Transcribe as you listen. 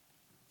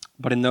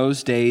But in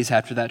those days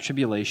after that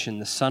tribulation,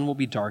 the sun will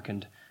be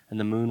darkened, and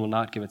the moon will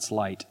not give its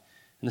light,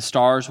 and the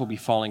stars will be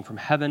falling from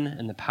heaven,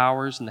 and the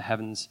powers in the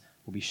heavens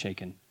will be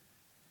shaken.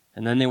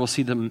 And then they will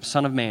see the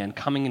Son of Man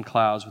coming in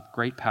clouds with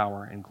great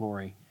power and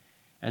glory.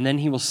 And then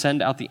he will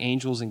send out the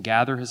angels and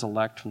gather his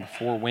elect from the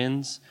four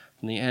winds,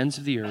 from the ends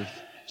of the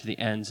earth to the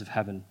ends of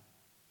heaven.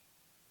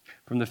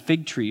 From the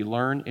fig tree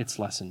learn its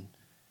lesson.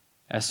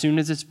 As soon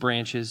as its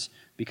branches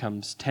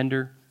becomes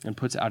tender and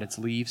puts out its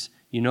leaves,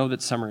 you know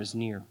that summer is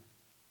near.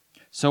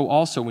 So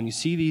also, when you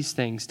see these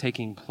things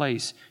taking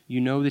place, you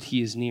know that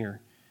he is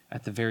near,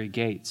 at the very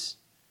gates.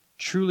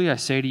 Truly I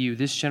say to you,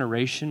 this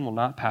generation will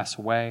not pass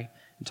away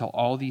until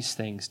all these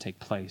things take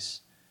place.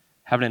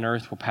 Heaven and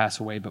earth will pass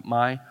away, but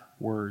my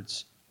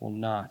words will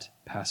not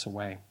pass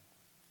away.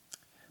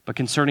 But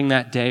concerning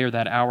that day or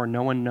that hour,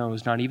 no one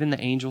knows, not even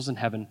the angels in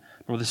heaven,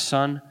 nor the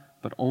Son,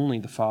 but only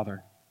the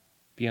Father.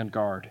 Be on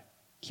guard.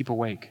 Keep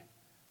awake,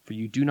 for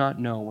you do not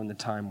know when the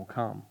time will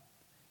come.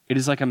 It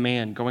is like a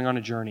man going on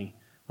a journey,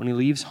 when he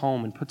leaves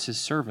home and puts his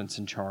servants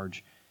in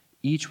charge,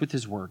 each with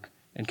his work,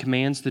 and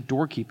commands the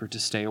doorkeeper to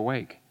stay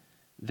awake.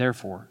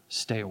 Therefore,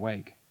 stay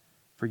awake,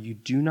 for you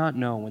do not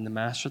know when the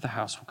master of the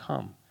house will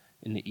come,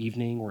 in the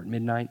evening or at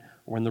midnight,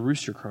 or when the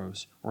rooster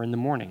crows, or in the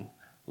morning,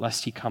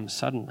 lest he come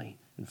suddenly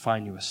and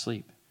find you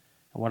asleep.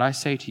 And what I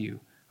say to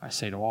you, I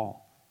say to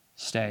all,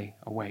 stay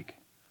awake.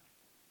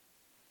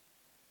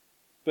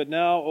 But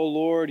now, O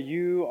Lord,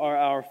 you are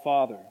our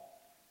Father.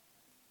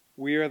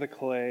 We are the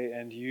clay,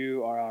 and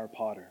you are our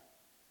potter.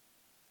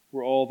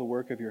 We're all the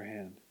work of your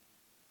hand.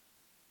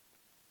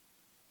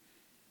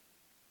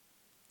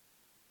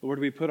 Lord,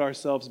 we put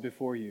ourselves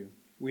before you.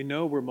 We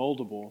know we're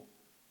moldable,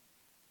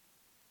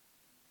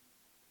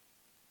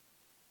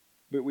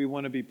 but we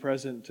want to be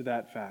present to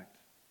that fact.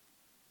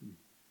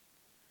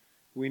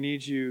 We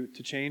need you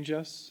to change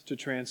us, to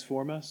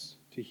transform us,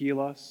 to heal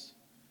us.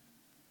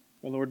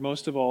 And Lord,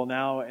 most of all,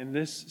 now in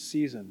this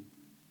season,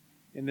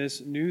 in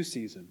this new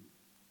season,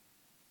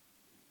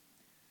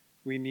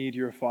 we need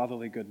your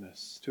fatherly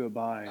goodness to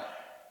abide.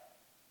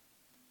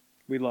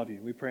 We love you.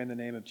 We pray in the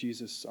name of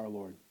Jesus our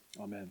Lord.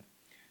 Amen.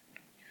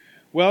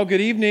 Well,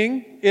 good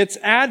evening. It's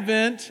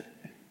Advent.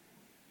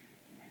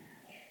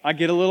 I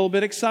get a little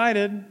bit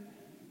excited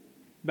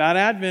about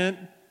Advent.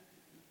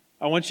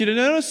 I want you to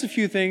notice a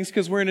few things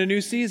because we're in a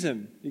new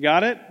season. You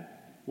got it?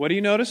 What do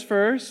you notice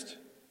first?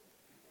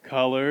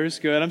 Colors.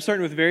 Good. I'm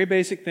starting with very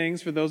basic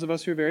things for those of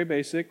us who are very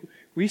basic.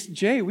 We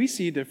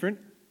see different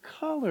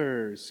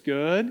colors.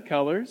 Good.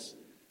 Colors.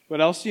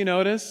 What else do you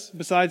notice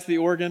besides the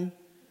organ?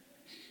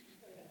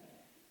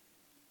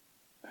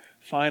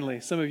 Finally,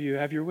 some of you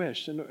have your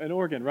wish, an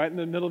organ right in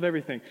the middle of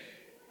everything.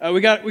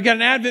 We got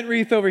an Advent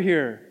wreath over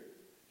here.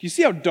 Do you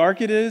see how dark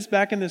it is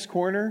back in this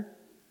corner?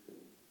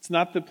 It's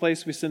not the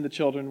place we send the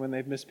children when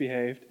they've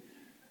misbehaved.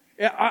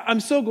 I'm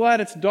so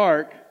glad it's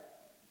dark.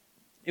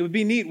 It would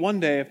be neat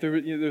one day if there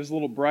was a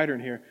little brighter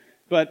in here.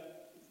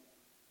 But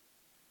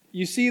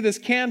you see this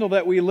candle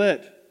that we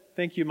lit.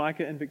 Thank you,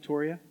 Micah and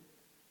Victoria.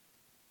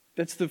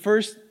 That's the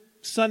first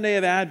Sunday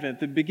of Advent,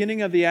 the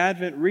beginning of the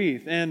Advent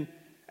wreath. And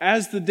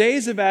as the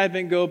days of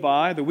Advent go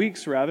by, the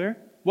weeks rather,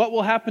 what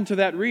will happen to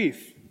that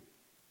wreath?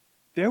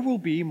 There will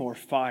be more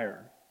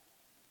fire.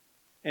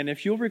 And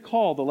if you'll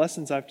recall the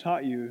lessons I've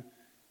taught you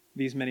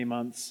these many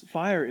months,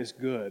 fire is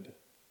good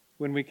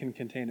when we can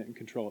contain it and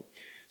control it.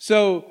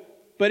 So,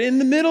 but in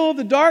the middle of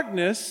the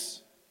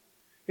darkness,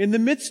 in the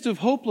midst of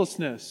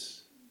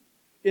hopelessness,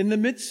 in the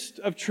midst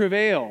of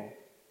travail,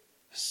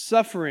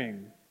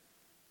 suffering,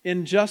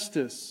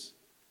 injustice,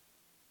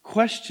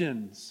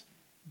 questions,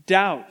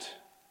 doubt,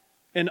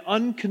 an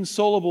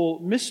unconsolable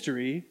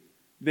mystery,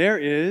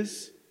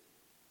 there's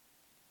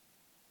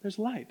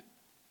light.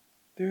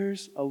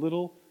 There's a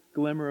little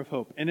glimmer of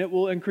hope, and it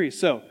will increase.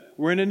 So,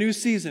 we're in a new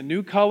season,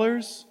 new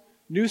colors,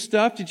 new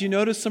stuff. Did you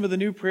notice some of the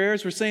new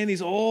prayers? We're saying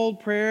these old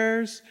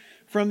prayers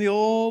from the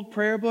old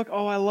prayer book.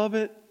 Oh, I love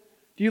it.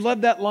 Do you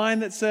love that line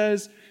that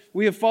says,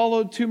 we have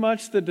followed too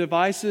much the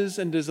devices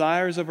and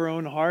desires of our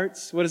own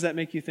hearts? What does that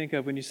make you think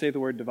of when you say the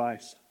word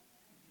device?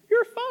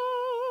 Your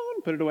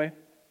phone. Put it away.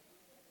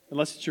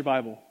 Unless it's your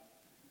Bible,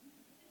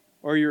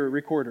 or your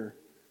recorder,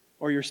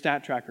 or your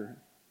stat tracker.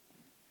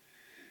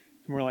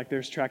 More like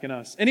there's tracking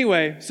us.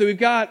 Anyway, so we've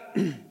got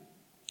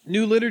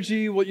new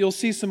liturgy. You'll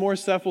see some more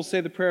stuff. We'll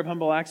say the prayer of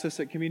humble access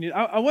at communion.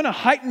 I want to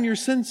heighten your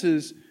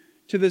senses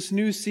to this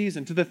new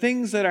season, to the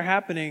things that are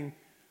happening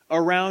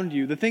around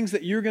you, the things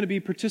that you're going to be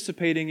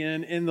participating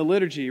in the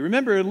liturgy.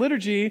 Remember,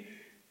 liturgy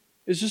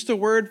is just a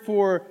word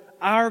for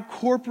our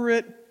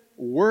corporate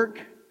work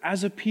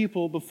as a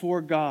people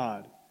before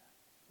God.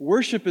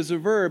 Worship is a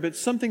verb. It's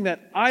something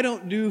that I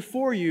don't do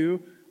for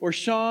you, or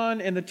Sean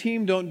and the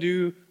team don't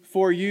do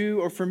for you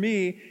or for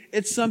me.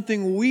 It's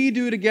something we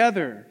do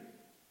together.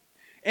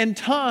 And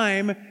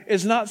time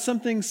is not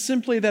something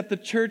simply that the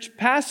church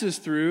passes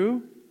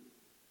through,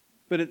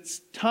 but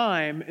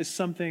time is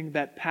something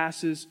that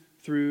passes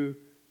through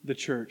the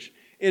church.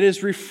 It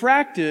is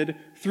refracted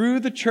through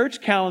the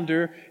church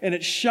calendar, and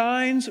it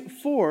shines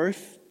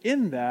forth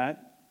in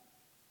that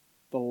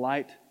the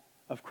light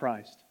of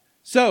Christ.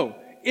 So,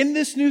 in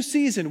this new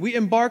season, we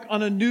embark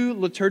on a new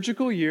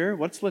liturgical year.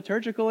 What's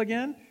liturgical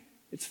again?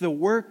 It's the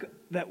work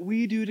that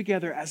we do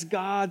together as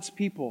God's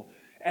people,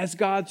 as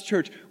God's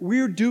church.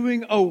 We're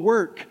doing a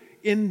work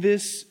in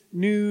this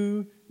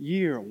new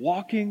year,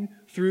 walking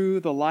through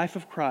the life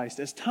of Christ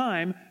as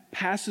time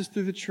passes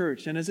through the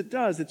church. And as it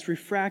does, it's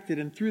refracted,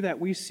 and through that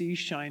we see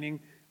shining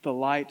the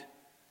light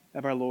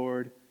of our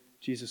Lord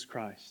Jesus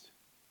Christ.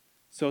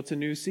 So it's a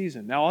new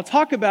season. Now I'll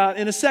talk about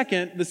in a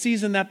second the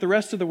season that the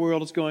rest of the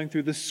world is going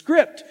through, the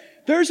script.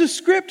 There's a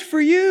script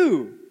for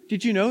you.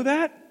 Did you know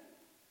that?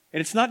 And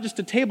it's not just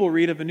a table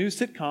read of a new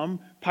sitcom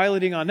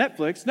piloting on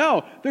Netflix.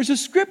 No, there's a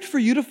script for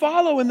you to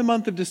follow in the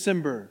month of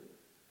December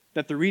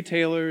that the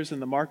retailers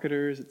and the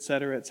marketers, et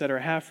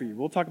cetera, have for you.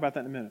 We'll talk about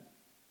that in a minute.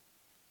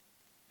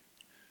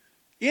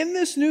 In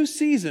this new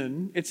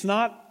season, it's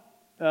not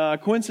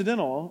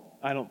coincidental,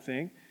 I don't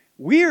think.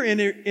 We are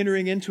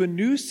entering into a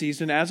new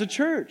season as a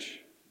church.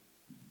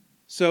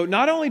 So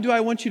not only do I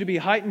want you to be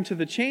heightened to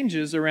the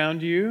changes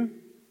around you,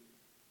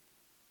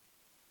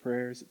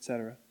 prayers,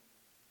 etc.,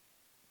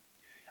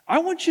 I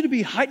want you to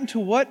be heightened to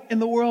what in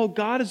the world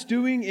God is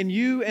doing in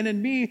you and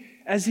in me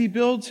as He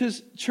builds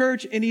His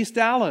church in East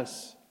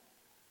Dallas.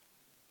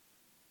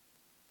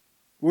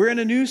 We're in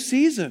a new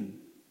season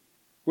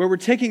where we're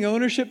taking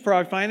ownership for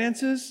our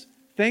finances.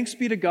 Thanks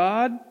be to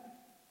God.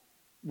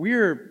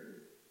 We're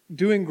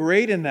doing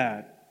great in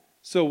that.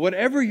 So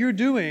whatever you're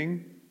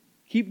doing,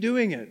 keep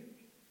doing it.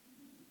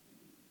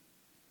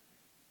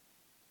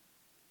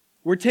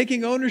 We're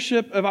taking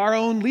ownership of our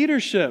own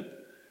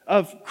leadership,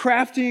 of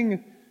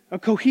crafting a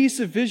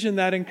cohesive vision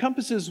that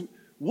encompasses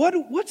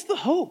what's the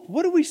hope?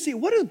 What do we see?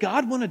 What does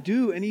God want to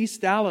do in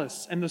East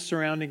Dallas and the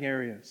surrounding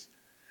areas?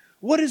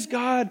 What is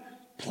God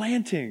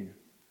planting?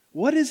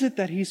 What is it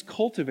that He's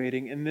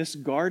cultivating in this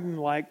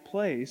garden-like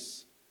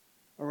place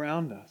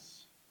around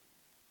us?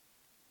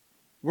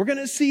 We're going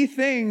to see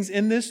things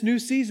in this new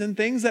season,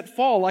 things that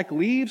fall, like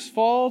leaves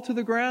fall to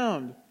the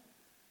ground.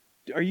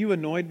 Are you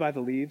annoyed by the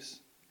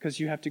leaves because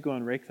you have to go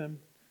and rake them?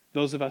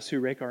 Those of us who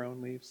rake our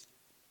own leaves.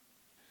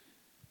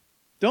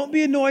 Don't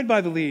be annoyed by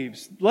the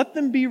leaves. Let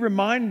them be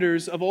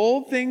reminders of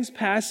old things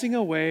passing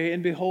away,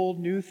 and behold,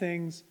 new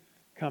things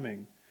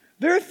coming.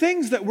 There are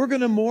things that we're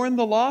going to mourn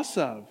the loss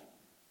of.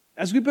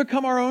 As we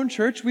become our own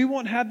church, we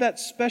won't have that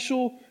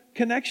special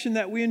connection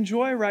that we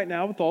enjoy right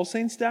now with All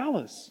Saints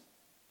Dallas.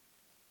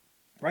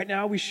 Right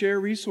now, we share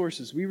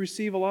resources. We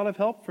receive a lot of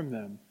help from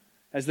them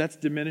as that's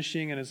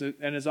diminishing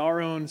and as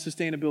our own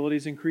sustainability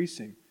is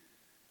increasing.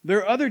 There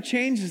are other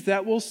changes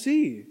that we'll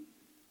see.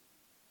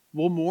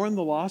 We'll mourn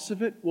the loss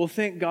of it. We'll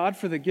thank God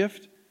for the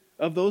gift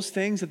of those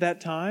things at that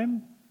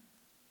time.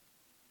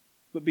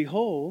 But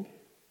behold,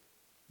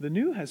 the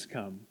new has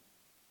come.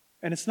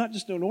 And it's not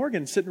just an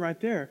organ sitting right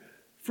there.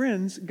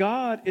 Friends,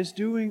 God is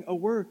doing a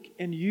work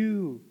in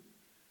you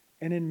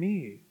and in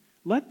me.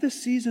 Let the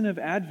season of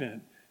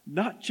Advent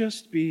not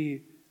just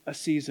be a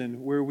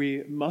season where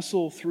we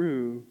muscle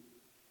through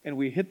and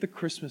we hit the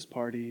Christmas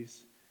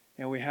parties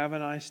and we have a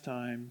nice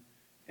time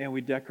and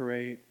we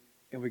decorate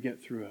and we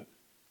get through it.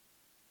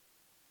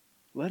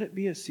 Let it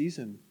be a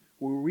season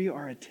where we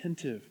are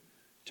attentive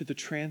to the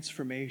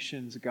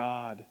transformations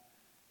God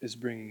is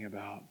bringing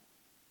about,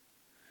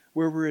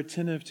 where we're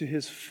attentive to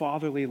His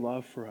fatherly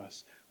love for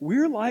us.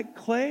 We're like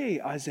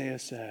clay, Isaiah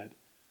said.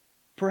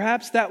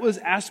 Perhaps that was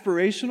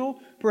aspirational.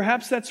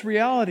 Perhaps that's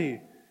reality.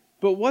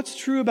 But what's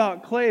true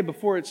about clay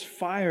before it's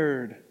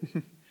fired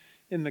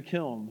in the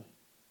kiln?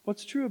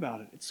 What's true about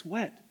it? It's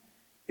wet.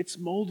 It's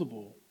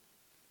moldable.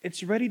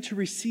 It's ready to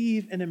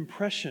receive an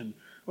impression,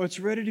 or it's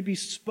ready to be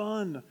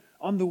spun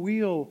on the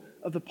wheel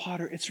of the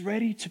potter. It's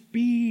ready to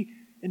be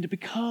and to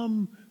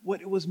become what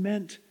it was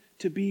meant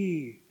to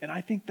be. And I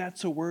think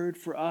that's a word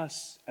for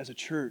us as a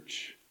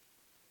church.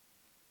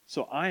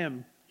 So I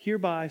am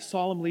hereby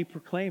solemnly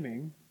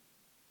proclaiming,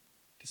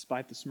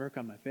 despite the smirk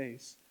on my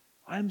face,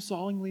 I am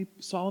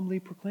solemnly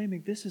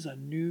proclaiming this is a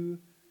new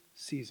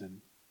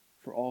season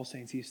for All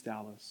Saints East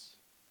Dallas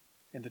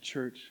and the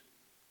church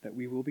that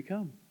we will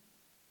become.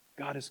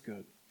 God is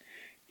good.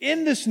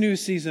 In this new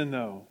season,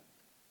 though,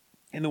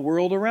 in the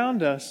world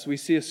around us, we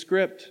see a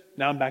script.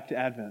 Now I'm back to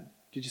Advent.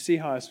 Did you see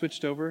how I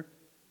switched over?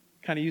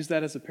 Kind of use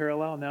that as a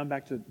parallel. Now I'm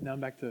back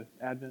to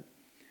Advent.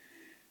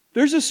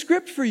 There's a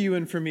script for you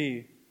and for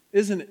me,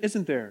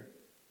 isn't there?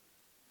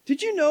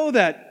 Did you know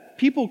that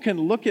people can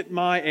look at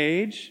my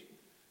age,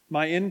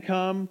 my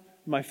income,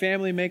 my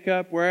family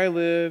makeup, where I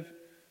live,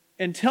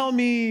 and tell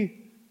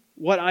me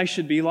what I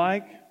should be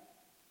like?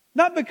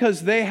 Not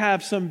because they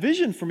have some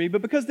vision for me,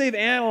 but because they've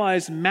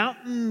analyzed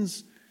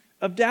mountains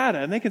of data.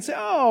 And they can say,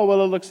 oh,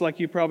 well, it looks like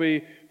you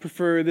probably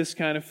prefer this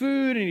kind of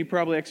food, and you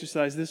probably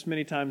exercise this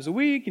many times a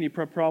week, and you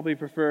probably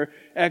prefer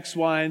X,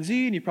 Y, and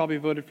Z, and you probably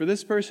voted for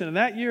this person in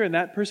that year and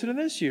that person in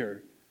this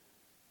year.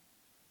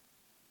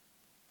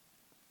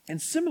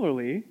 And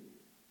similarly,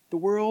 the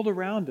world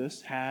around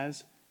us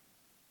has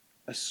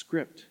a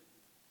script.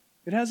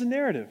 It has a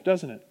narrative,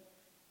 doesn't it?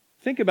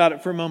 Think about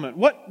it for a moment.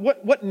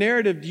 What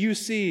narrative do you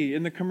see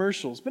in the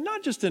commercials? But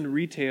not just in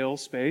retail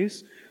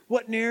space.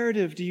 What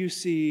narrative do you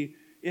see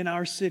in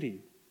our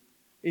city,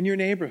 in your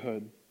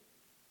neighborhood,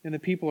 in the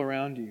people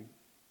around you?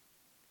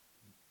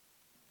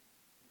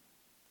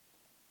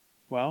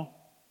 Well,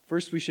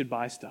 first we should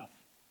buy stuff.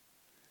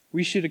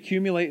 We should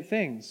accumulate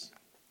things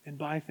and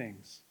buy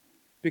things,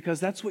 because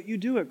that's what you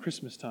do at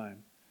Christmas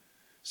time.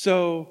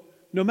 So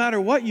no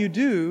matter what you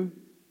do,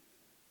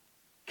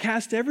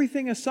 cast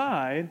everything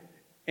aside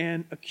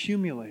and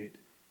accumulate,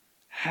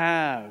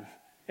 have,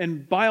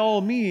 and by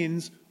all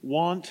means,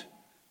 want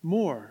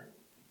more.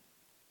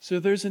 So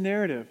there's a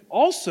narrative.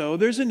 Also,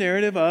 there's a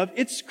narrative of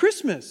it's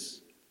Christmas.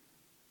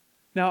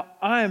 Now,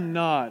 I am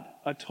not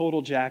a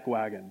total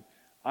jackwagon.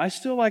 I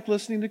still like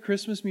listening to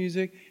Christmas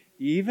music.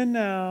 Even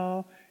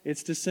now,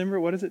 it's December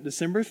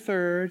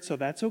 3rd, so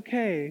that's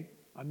okay.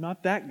 I'm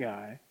not that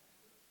guy.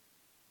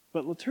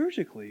 But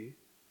liturgically,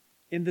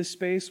 in this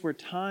space where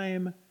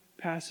time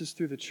passes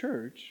through the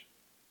church,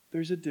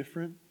 there's a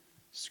different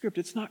script.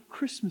 It's not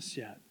Christmas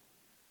yet.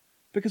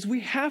 Because we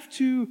have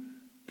to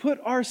put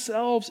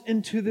ourselves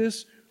into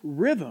this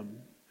rhythm.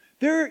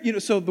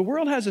 So the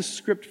world has a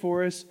script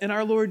for us, and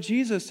our Lord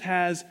Jesus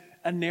has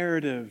a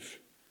narrative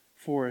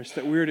for us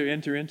that we're to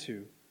enter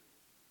into.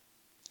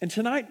 And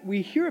tonight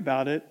we hear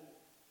about it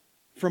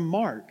from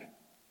Mark.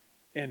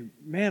 And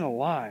man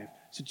alive.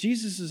 So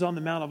Jesus is on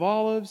the Mount of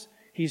Olives.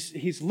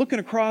 He's looking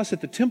across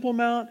at the Temple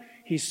Mount.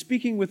 He's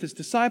speaking with his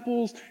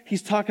disciples.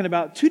 He's talking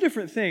about two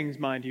different things,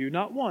 mind you,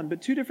 not one,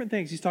 but two different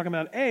things. He's talking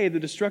about, A, the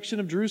destruction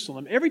of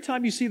Jerusalem. Every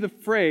time you see the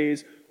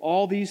phrase,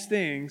 all these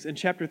things, in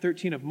chapter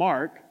 13 of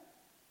Mark,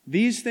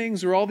 these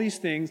things or all these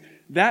things,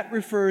 that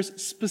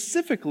refers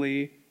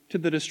specifically to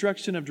the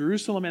destruction of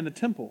Jerusalem and the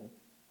temple.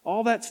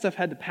 All that stuff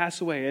had to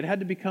pass away. It had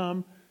to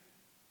become,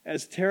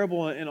 as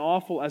terrible and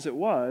awful as it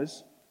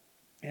was,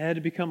 it had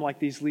to become like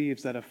these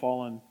leaves that have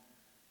fallen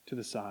to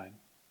the side.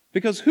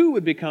 Because who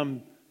would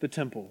become the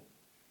temple?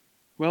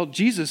 Well,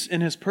 Jesus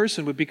in his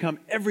person would become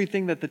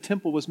everything that the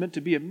temple was meant to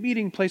be, a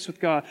meeting place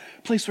with God,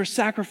 a place where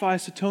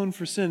sacrifice atoned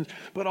for sins,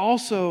 but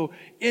also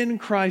in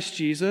Christ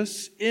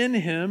Jesus, in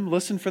him,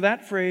 listen for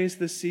that phrase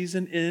this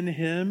season, in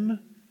him.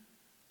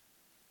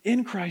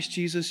 In Christ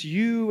Jesus,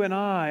 you and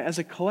I, as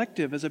a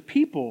collective, as a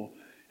people,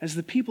 as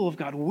the people of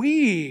God,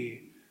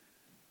 we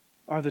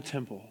are the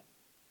temple.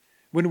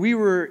 When we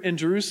were in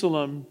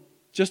Jerusalem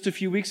just a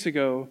few weeks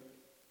ago,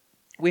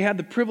 we had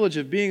the privilege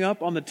of being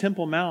up on the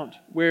Temple Mount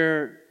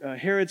where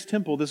Herod's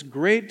temple, this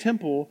great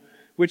temple,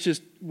 which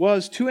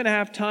was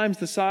 2.5 times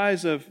the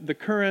size of the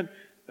current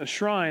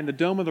shrine, the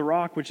Dome of the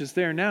Rock, which is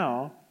there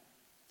now.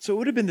 So it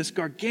would have been this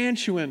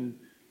gargantuan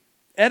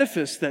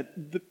edifice that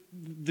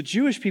the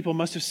Jewish people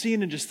must have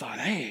seen and just thought,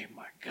 hey,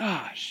 my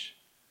gosh,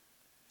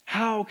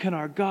 how can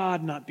our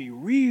God not be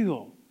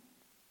real?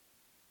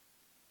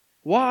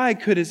 Why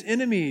could his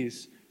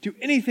enemies do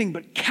anything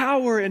but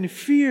cower in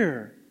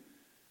fear?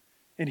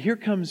 And here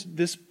comes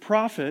this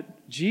prophet,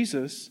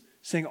 Jesus,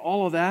 saying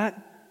all of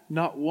that,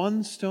 not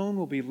one stone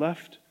will be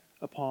left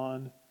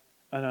upon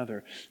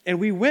another. And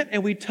we went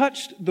and we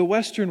touched the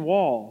western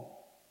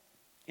wall.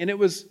 And it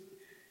was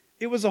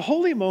a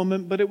holy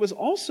moment, but it was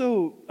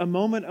also a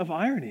moment of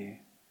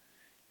irony.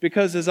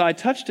 Because as I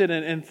touched it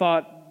and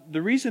thought,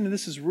 the reason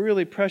this is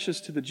really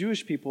precious to the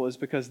Jewish people is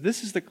because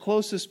this is the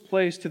closest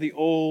place to the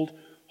old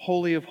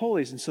Holy of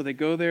Holies. And so they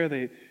go there,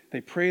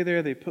 they pray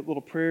there, they put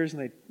little prayers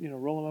and they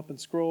roll them up in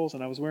scrolls.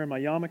 And I was wearing my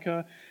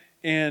yarmulke.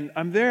 And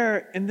I'm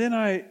there, and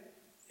then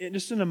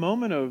just in a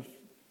moment of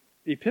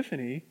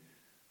epiphany,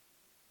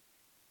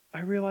 I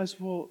realized,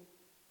 well,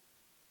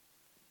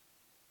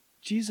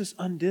 Jesus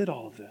undid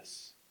all of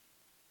this.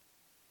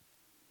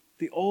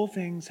 The old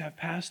things have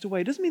passed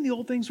away. It doesn't mean the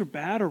old things were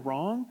bad or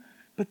wrong,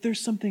 but there's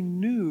something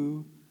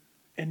new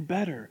and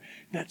better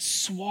that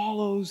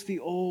swallows the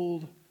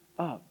old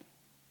up.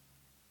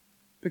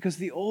 Because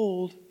the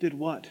old did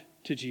what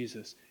to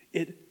Jesus?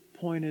 It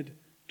pointed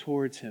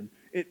towards him.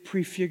 It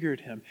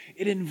prefigured him.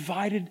 It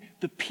invited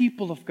the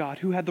people of God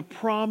who had the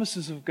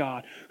promises of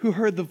God, who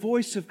heard the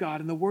voice of God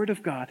and the word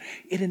of God.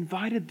 It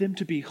invited them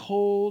to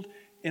behold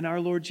in our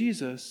Lord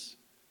Jesus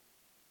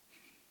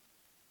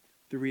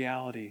the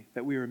reality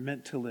that we were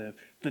meant to live,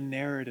 the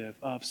narrative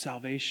of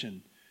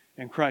salvation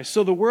in Christ.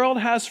 So the world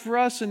has for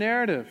us a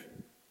narrative.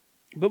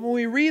 But when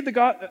we read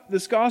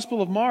this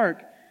Gospel of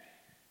Mark,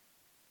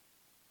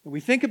 we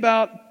think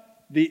about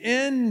the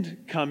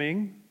end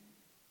coming.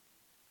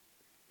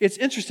 It's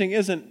interesting,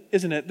 isn't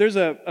it? There's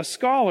a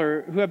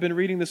scholar who I've been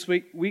reading this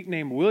week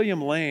named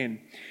William Lane.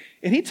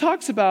 And he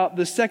talks about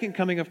the second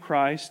coming of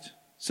Christ.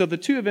 So the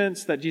two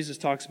events that Jesus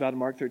talks about in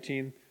Mark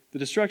 13, the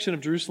destruction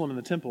of Jerusalem and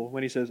the temple,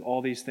 when he says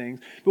all these things.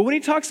 But when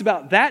he talks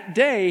about that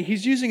day,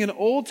 he's using an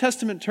Old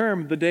Testament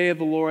term, the day of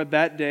the Lord,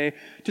 that day,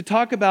 to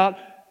talk about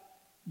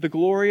the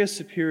glorious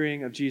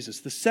appearing of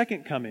Jesus, the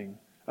second coming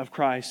of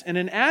Christ. And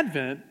in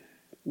Advent,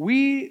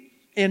 we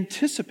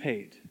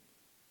anticipate,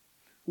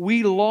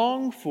 we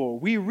long for,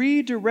 we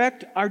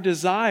redirect our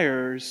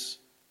desires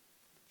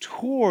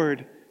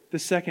toward the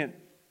second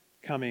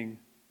coming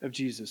of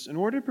Jesus in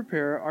order to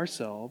prepare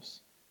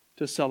ourselves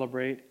to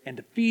celebrate and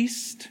to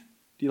feast.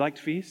 Do you like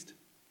to feast?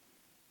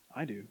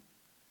 I do.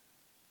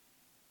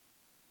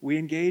 we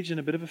engage in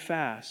a bit of a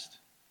fast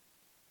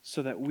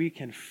so that we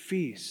can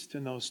feast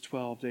in those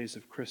 12 days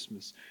of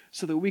Christmas,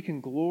 so that we can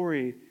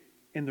glory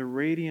in the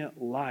radiant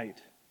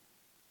light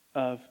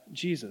of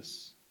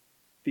Jesus,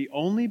 the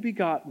only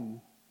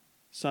begotten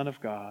Son of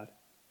God,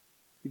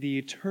 the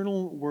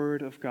eternal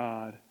Word of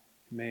God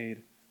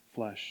made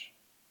flesh.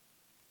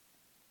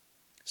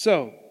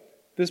 So,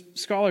 this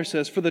scholar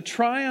says, for the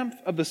triumph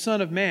of the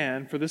Son of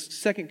Man, for this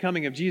second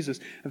coming of Jesus,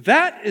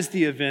 that is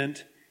the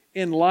event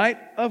in light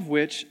of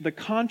which the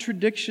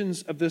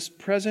contradictions of this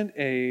present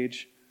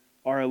age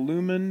are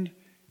illumined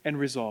and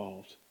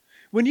resolved.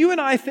 When you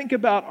and I think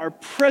about our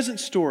present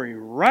story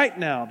right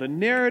now, the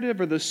narrative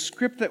or the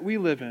script that we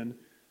live in,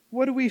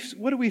 what do we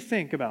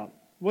think about?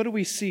 What do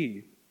we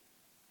see?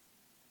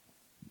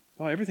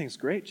 Oh, everything's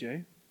great,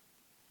 Jay.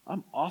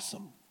 I'm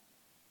awesome.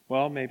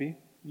 Well, maybe.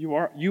 You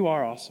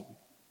are awesome.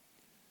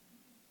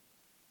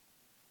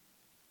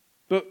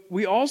 But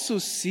we also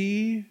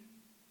see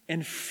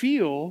and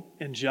feel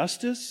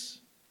injustice,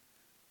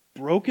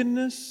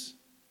 brokenness,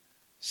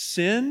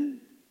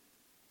 sin,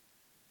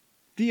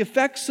 the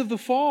effects of the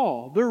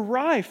fall. They're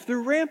rife,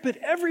 they're rampant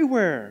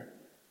everywhere.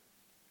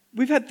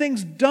 We've had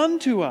things done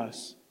to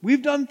us.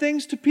 We've done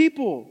things to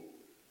people.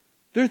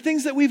 There are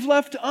things that we've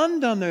left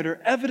undone that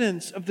are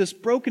evidence of this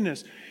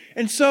brokenness.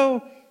 And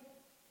so,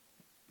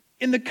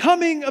 in the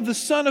coming of the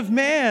Son of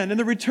Man and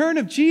the return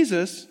of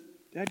Jesus,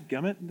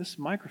 dadgummit, this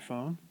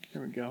microphone,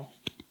 there we go.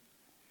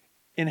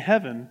 In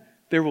heaven,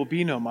 there will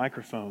be no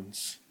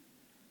microphones.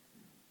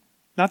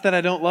 Not that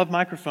I don't love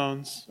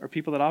microphones or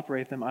people that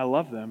operate them. I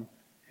love them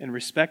and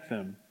respect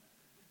them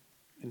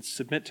and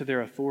submit to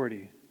their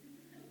authority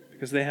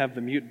because they have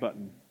the mute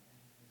button.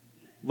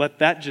 Let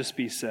that just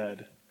be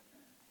said.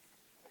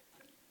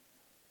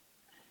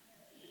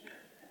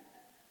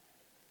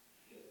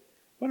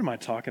 What am I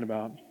talking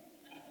about?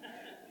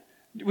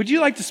 Would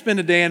you like to spend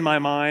a day in my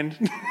mind?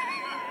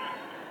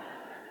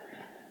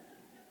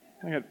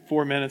 I got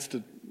 4 minutes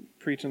to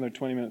preach another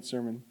 20-minute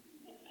sermon.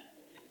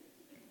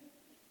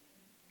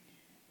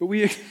 But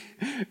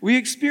we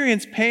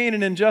experience pain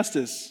and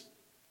injustice.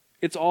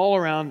 It's all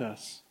around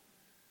us.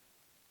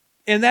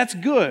 And that's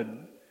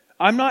good.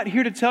 I'm not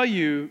here to tell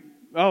you,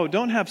 oh,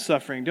 don't have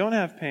suffering, don't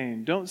have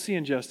pain, don't see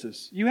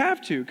injustice. You have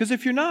to, because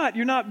if you're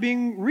not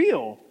being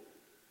real.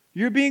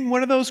 You're being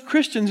one of those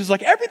Christians who's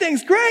like,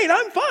 everything's great,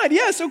 I'm fine,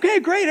 yes, okay,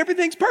 great,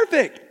 everything's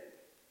perfect.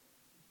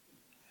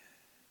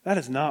 That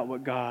is not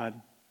what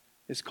God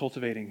is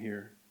cultivating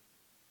here.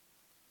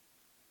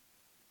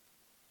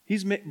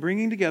 He's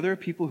bringing together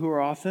people who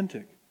are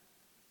authentic,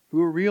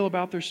 who are real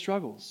about their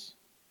struggles.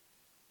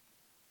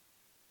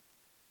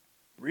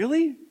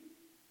 Really?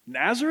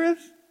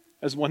 Nazareth?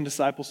 As one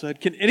disciple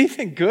said, can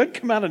anything good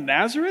come out of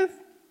Nazareth?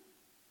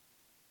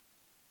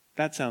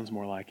 That sounds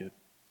more like it.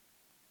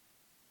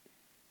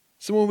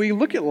 So when we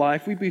look at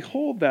life, we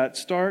behold that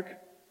stark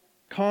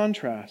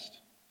contrast.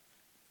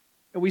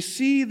 And we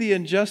see the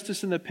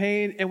injustice and the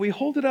pain, and we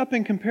hold it up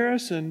in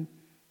comparison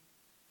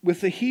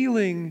with the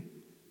healing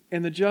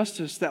and the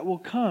justice that will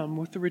come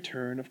with the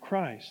return of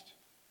Christ.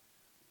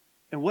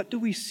 And what do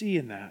we see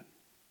in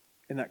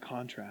that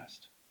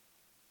contrast?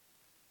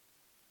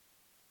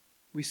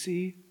 We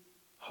see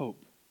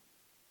hope.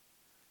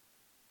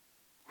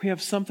 We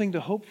have something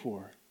to hope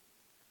for.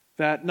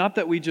 That not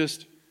that we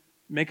just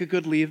make a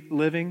good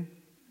living,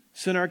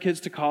 send our kids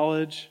to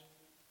college,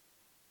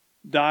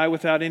 die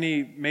without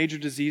any major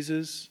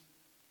diseases,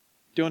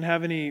 don't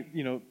have any,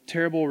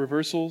 terrible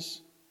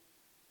reversals.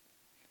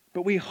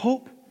 But we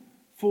hope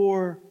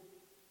for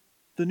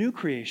the new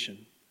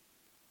creation.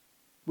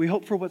 We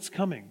hope for what's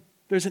coming.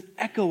 There's an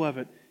echo of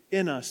it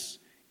in us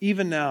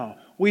even now.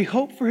 We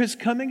hope for His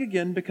coming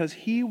again because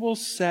He will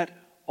set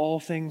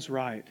all things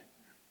right.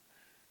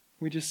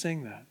 We just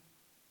sang that.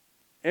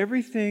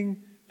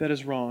 Everything that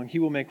is wrong, He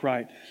will make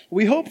right.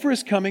 We hope for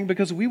His coming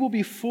because we will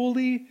be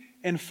fully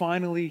and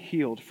finally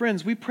healed.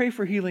 Friends, we pray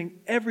for healing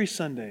every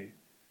Sunday.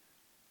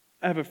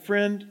 I have a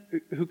friend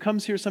who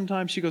comes here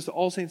sometimes. She goes to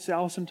All Saints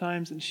Dallas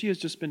sometimes, and she has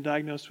just been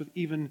diagnosed with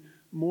even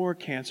more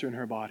cancer in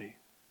her body.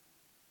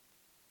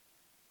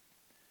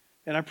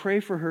 And I pray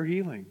for her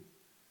healing,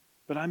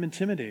 but I'm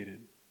intimidated.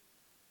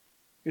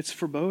 It's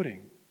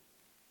foreboding.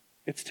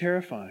 It's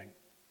terrifying.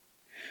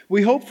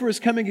 We hope for His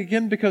coming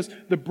again because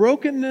the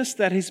brokenness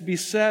that has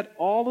beset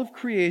all of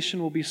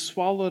creation will be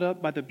swallowed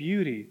up by the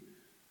beauty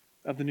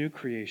of the new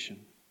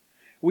creation.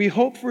 We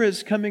hope for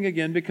His coming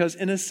again because,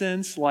 in a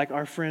sense, like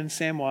our friend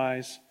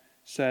Samwise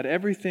said,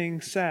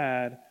 everything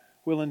sad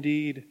will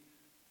indeed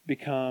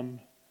become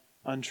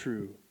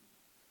untrue.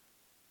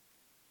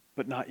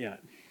 But not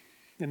yet.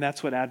 And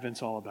that's what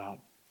Advent's all about.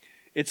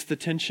 It's the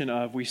tension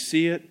of we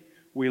see it,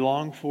 we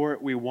long for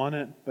it, we want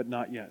it, but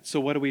not yet. So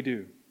what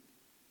do?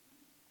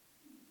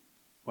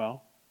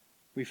 Well,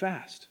 we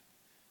fast.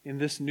 In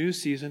this new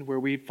season where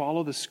we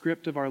follow the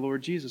script of our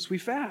Lord Jesus, we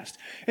fast.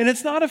 And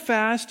it's not a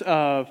fast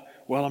of,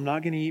 well, I'm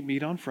not going to eat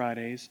meat on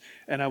Fridays,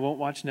 and I won't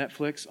watch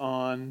Netflix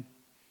on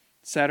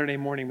Saturday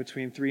morning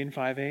between 3 and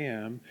 5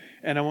 a.m.,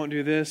 and I won't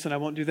do this and I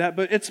won't do that.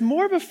 But it's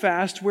more of a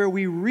fast where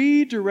we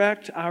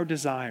redirect our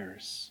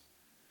desires.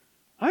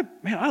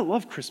 I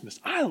love Christmas.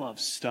 I love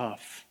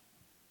stuff.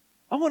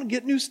 I want to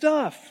get new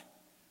stuff.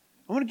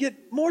 I want to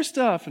get more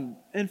stuff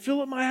and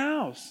fill up my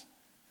house.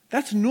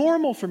 That's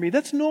normal for me.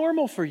 That's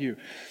normal for you.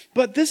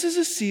 But this is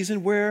a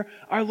season where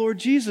our Lord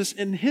Jesus,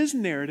 in his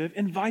narrative,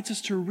 invites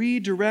us to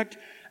redirect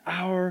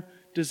our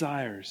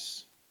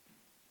desires.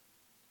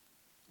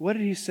 What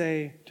did he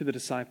say to the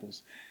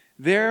disciples?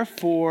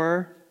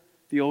 Therefore,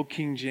 the old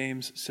King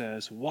James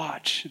says,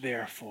 watch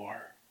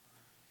therefore.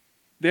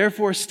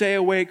 Therefore stay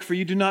awake, for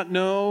you do not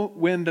know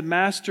when the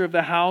master of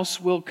the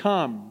house will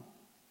come.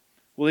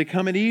 Will he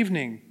come at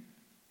evening,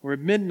 or at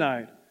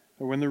midnight,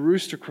 or when the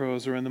rooster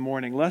crows, or in the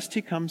morning, lest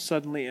he come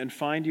suddenly and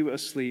find you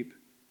asleep?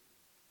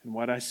 And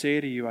what I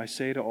say to you, I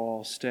say to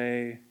all,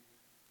 stay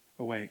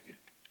awake.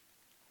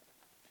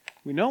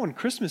 We know when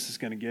Christmas is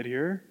going to get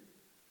here,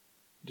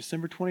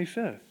 December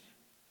 25th.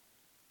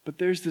 But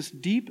there's this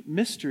deep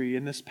mystery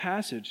in this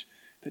passage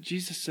that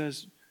Jesus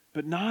says,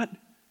 but not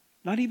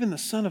even the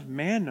Son of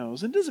Man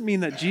knows. It doesn't mean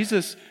that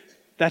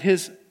that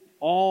his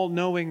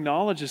all-knowing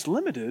knowledge is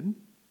limited.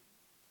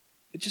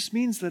 It just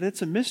means that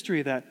it's a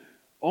mystery that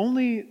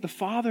only the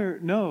Father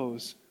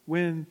knows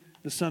when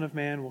the Son of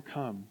Man will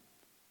come.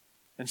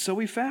 And so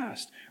we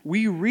fast.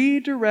 We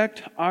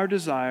redirect our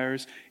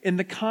desires in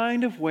the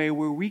kind of way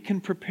where we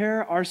can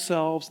prepare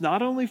ourselves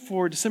not only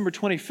for December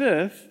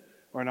 25th,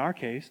 or in our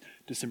case,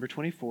 December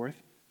 24th,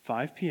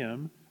 5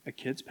 p.m., a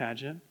kids'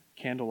 pageant,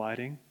 candle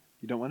lighting.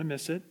 You don't want to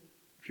miss it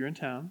if you're in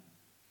town.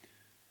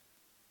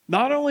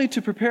 Not only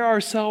to prepare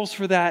ourselves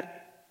for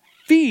that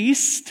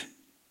feast,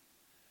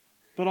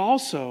 but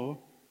also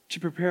to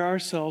prepare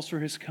ourselves for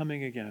his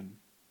coming again.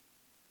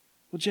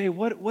 Well, Jay,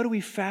 what are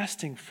we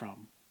fasting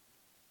from?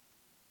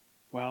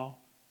 Well,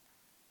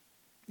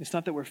 it's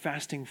not that we're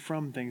fasting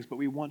from things, but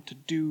we want to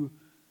do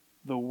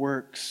the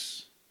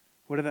works.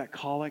 What did that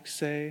collect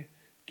say?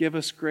 Give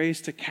us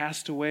grace to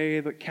cast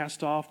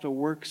off the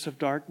works of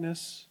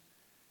darkness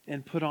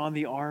and put on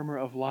the armor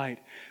of light.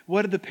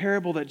 What did the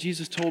parable that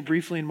Jesus told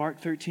briefly in Mark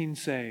 13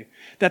 say?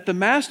 That the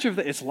master of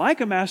it's like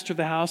a master of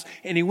the house,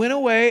 and he went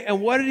away,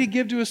 and what did he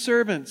give to his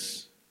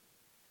servants?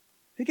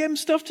 He gave them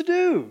stuff to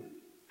do.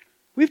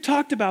 We've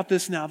talked about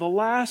this now the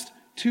last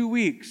 2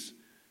 weeks.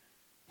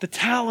 The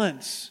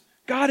talents.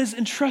 God has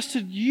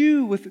entrusted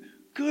you with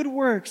good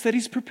works that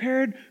he's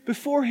prepared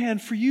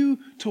beforehand for you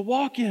to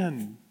walk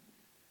in.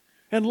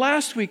 And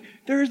last week,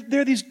 there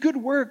are these good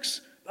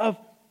works of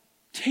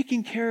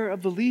taking care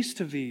of the least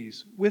of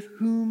these, with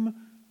whom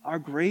our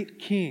great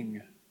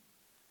King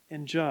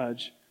and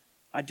Judge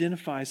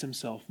identifies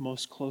himself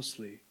most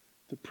closely: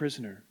 the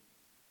prisoner,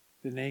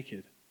 the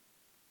naked,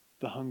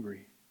 the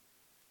hungry,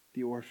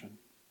 the orphan.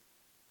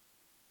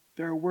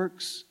 There are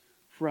works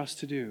for us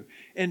to do.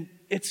 And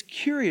it's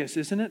curious,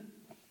 isn't it?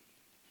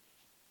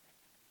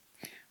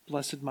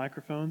 Blessed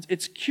microphones.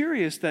 It's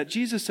curious that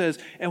Jesus says,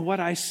 and what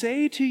I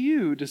say to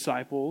you,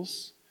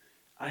 disciples,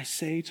 I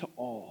say to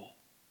all,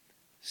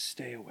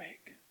 stay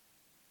awake.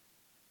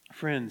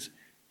 Friends,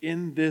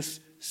 in this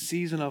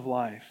season of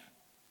life,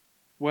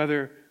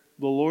 whether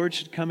the Lord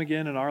should come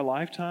again in our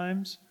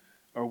lifetimes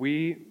or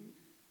we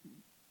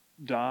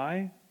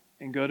die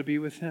and go to be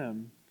with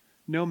him,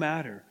 no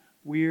matter,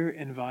 we're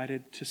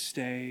invited to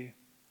stay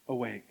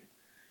awake.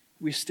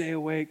 We stay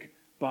awake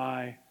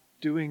by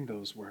doing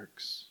those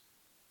works.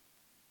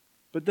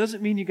 But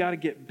doesn't mean you got to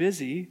get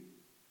busy.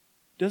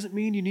 Doesn't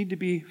mean you need to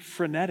be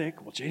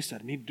frenetic. Well, Jay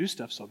said I need to do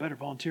stuff, so I better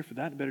volunteer for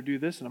that. I better do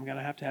this, and I'm going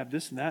to have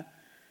this and that.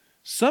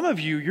 Some of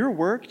you, your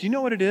work, do you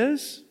know what it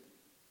is?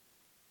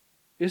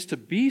 Is to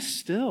be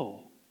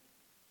still.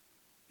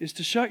 Is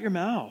to shut your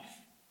mouth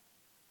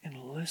and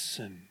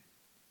listen.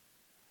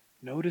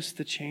 Notice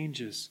the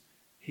changes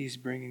he's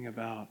bringing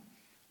about.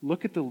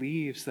 Look at the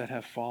leaves that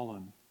have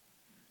fallen,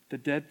 the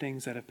dead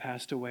things that have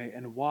passed away,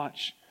 and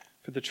watch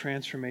for the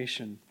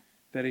transformation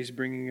that he's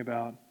bringing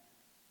about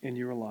in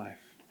your life.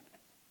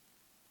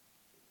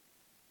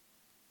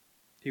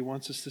 He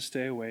wants us to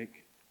stay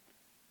awake.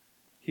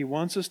 He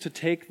wants us to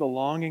take the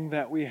longing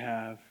that we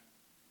have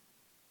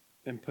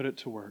and put it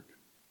to work.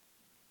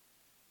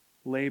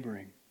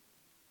 Laboring,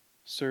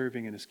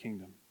 serving in his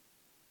kingdom.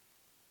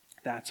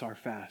 That's our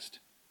fast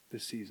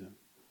this season.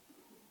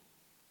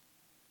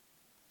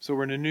 So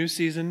we're in a new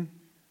season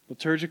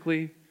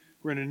liturgically.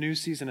 We're in a new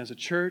season as a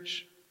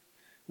church.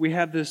 We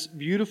have this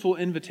beautiful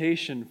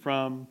invitation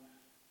from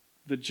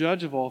the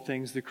judge of all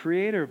things, the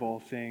creator of all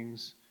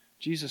things,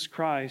 Jesus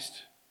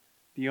Christ,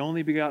 the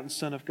only begotten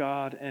Son of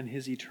God and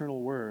his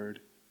eternal word.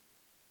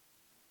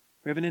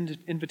 We have an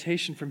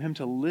invitation from him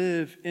to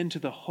live into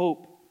the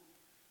hope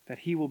that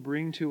he will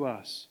bring to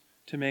us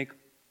to make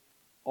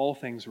all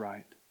things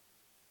right.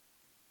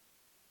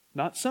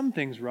 Not some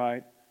things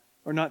right,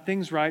 or not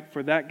things right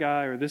for that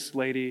guy or this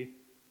lady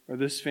or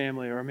this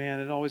family, or man,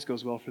 it always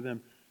goes well for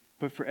them,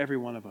 but for every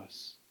one of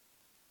us.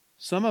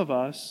 Some of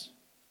us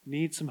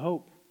need some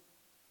hope.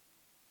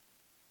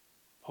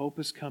 Hope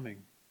is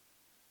coming.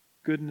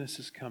 Goodness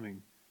is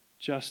coming.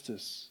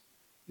 Justice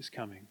is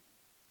coming.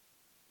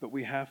 But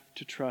we have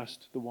to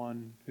trust the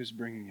one who's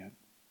bringing it.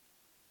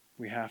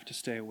 We have to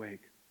stay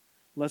awake.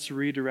 Let's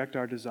redirect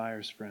our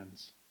desires,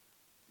 friends.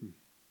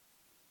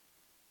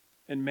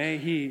 And may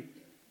He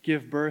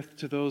give birth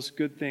to those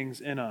good things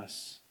in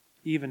us,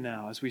 even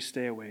now, as we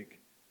stay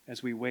awake,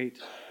 as we wait,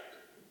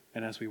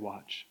 and as we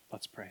watch.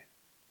 Let's pray.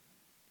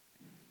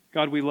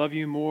 God, we love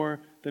you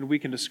more than we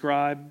can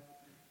describe,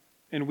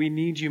 and we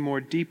need you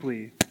more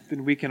deeply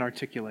than we can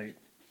articulate.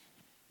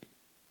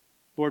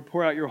 Lord,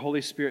 pour out your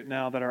Holy Spirit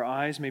now that our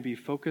eyes may be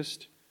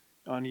focused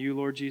on you,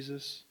 Lord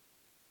Jesus,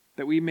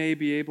 that we may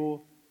be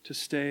able to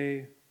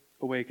stay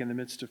awake in the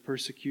midst of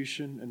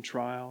persecution and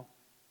trial,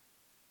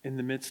 in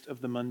the midst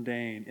of the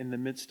mundane, in the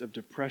midst of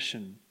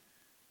depression,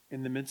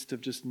 in the midst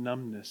of just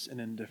numbness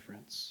and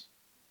indifference.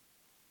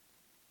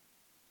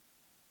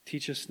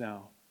 Teach us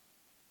now.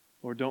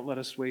 Lord, don't let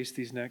us waste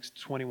these next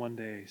 21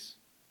 days,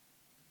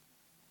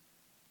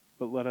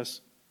 but let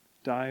us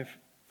dive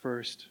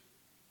first,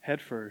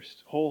 head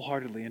first,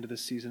 wholeheartedly into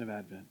this season of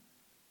Advent,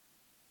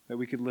 that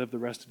we could live the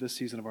rest of this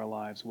season of our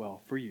lives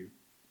well for you.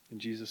 In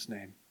Jesus'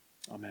 name,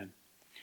 amen.